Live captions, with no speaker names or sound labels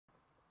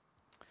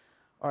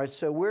All right,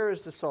 so where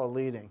is this all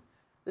leading?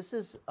 This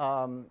is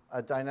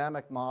a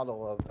dynamic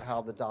model of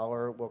how the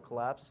dollar will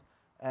collapse,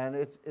 and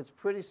it's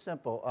pretty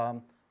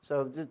simple.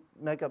 So just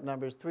make up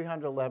numbers,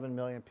 311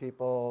 million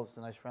people, it's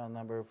a nice round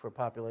number for a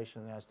population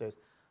in the United States.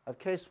 I have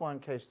case one,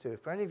 case two.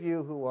 For any of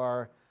you who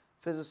are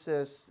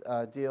physicists,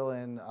 deal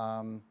in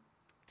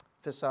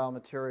fissile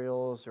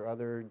materials or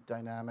other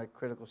dynamic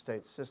critical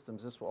state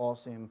systems, this will all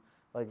seem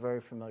like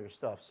very familiar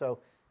stuff. So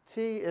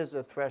T is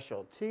a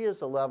threshold. T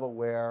is a level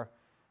where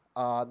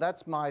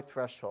that's my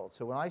threshold.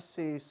 So when I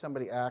see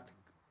somebody act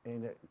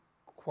in a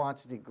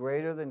quantity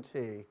greater than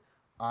T,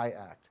 I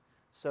act.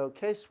 So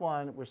case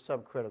one, we're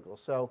subcritical.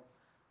 So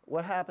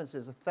what happens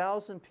is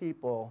 1,000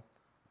 people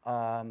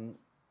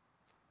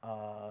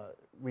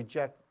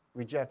reject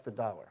the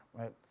dollar,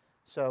 right?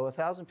 So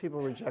 1,000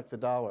 people reject the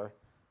dollar,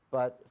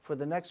 but for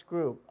the next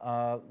group,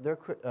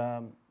 sorry,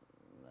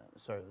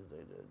 did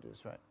I do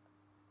this right?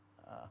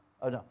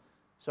 Oh no,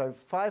 sorry,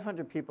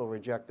 500 people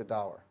reject the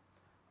dollar.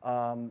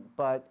 And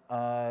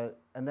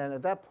then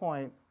at that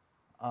point,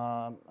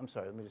 I'm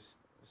sorry,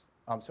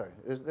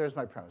 there's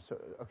my premise.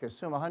 So, okay,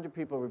 assume 100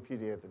 people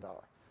repudiate the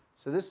dollar.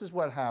 So this is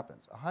what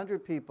happens.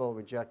 100 people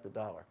reject the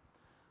dollar.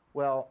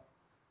 Well,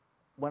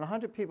 when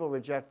 100 people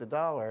reject the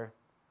dollar,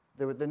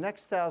 the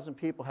next 1,000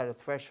 people had a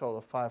threshold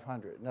of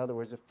 500. In other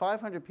words, if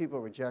 500 people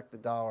reject the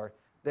dollar,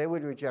 they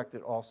would reject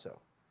it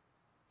also.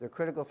 Their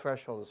critical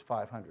threshold is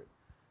 500.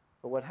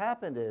 But what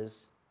happened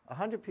is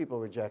 100 people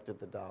rejected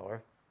the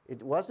dollar.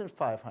 It wasn't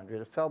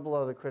 500. It fell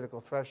below the critical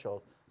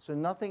threshold. So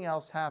nothing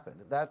else happened.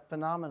 That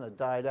phenomena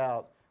died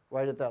out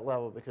right at that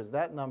level because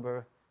that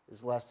number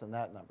is less than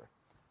that number.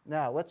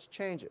 Now, let's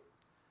change it.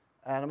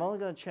 And I'm only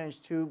going to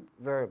change two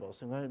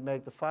variables. I'm going to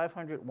make the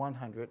 500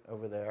 100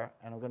 over there,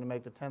 and I'm going to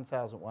make the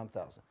 10,000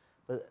 1,000.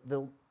 But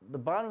the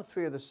bottom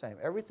three are the same.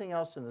 Everything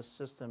else in this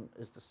system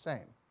is the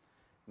same.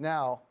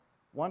 Now,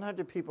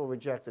 100 people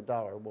reject the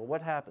dollar. Well,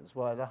 what happens?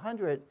 Well, at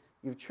 100,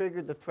 you've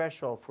triggered the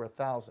threshold for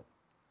 1,000.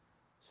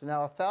 So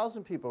now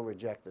 1,000 people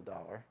reject the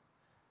dollar.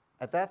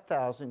 At that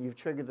 1,000, you've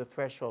triggered the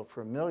threshold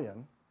for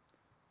 1,000,000.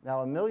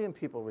 Now 1,000,000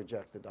 people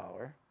reject the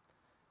dollar.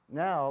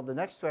 Now the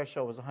next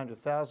threshold was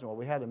 100,000. Well,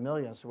 we had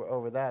 1,000,000, so we're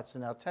over that. So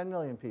now 10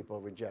 million people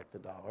reject the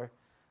dollar.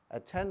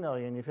 At 10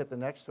 million, you've hit the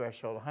next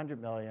threshold,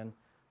 100 million.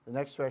 The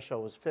next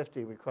threshold was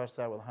 50. We crossed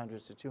that with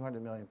 100, so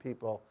 200 million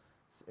people.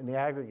 In the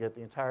aggregate,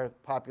 the entire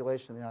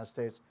population of the United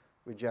States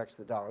rejects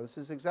the dollar. This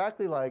is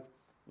exactly like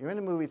you're in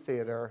a movie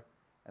theater,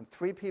 and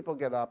 3 people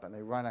get up and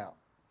they run out.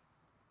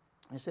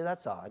 And you say,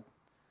 that's odd.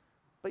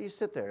 But you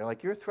sit there,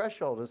 like your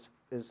threshold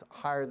is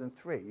higher than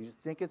 3. You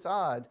think it's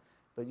odd,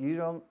 but you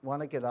don't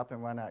want to get up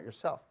and run out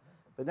yourself.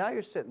 But now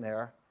you're sitting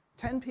there,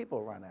 10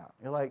 people run out.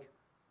 You're like,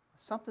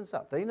 something's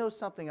up. They know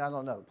something I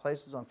don't know. The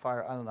place is on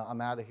fire. I don't know. I'm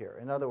out of here.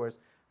 In other words,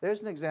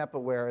 there's an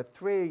example where at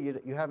 3,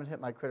 you haven't hit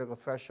my critical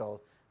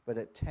threshold, but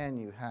at 10,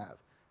 you have.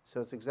 So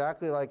it's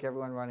exactly like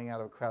everyone running out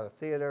of a crowded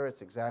theater.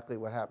 It's exactly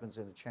what happens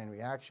in a chain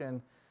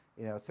reaction.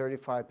 You know, a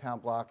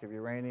 35-pound block of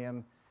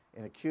uranium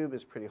in a cube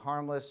is pretty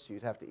harmless.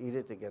 You'd have to eat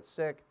it to get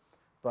sick.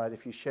 But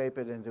if you shape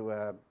it into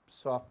a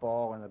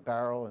softball in a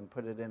barrel and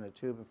put it in a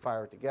tube and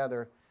fire it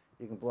together,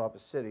 you can blow up a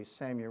city.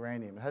 Same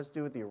uranium. It has to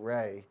do with the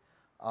array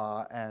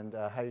and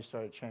how you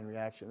start a chain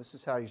reaction. This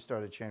is how you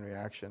start a chain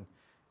reaction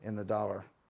in the dollar.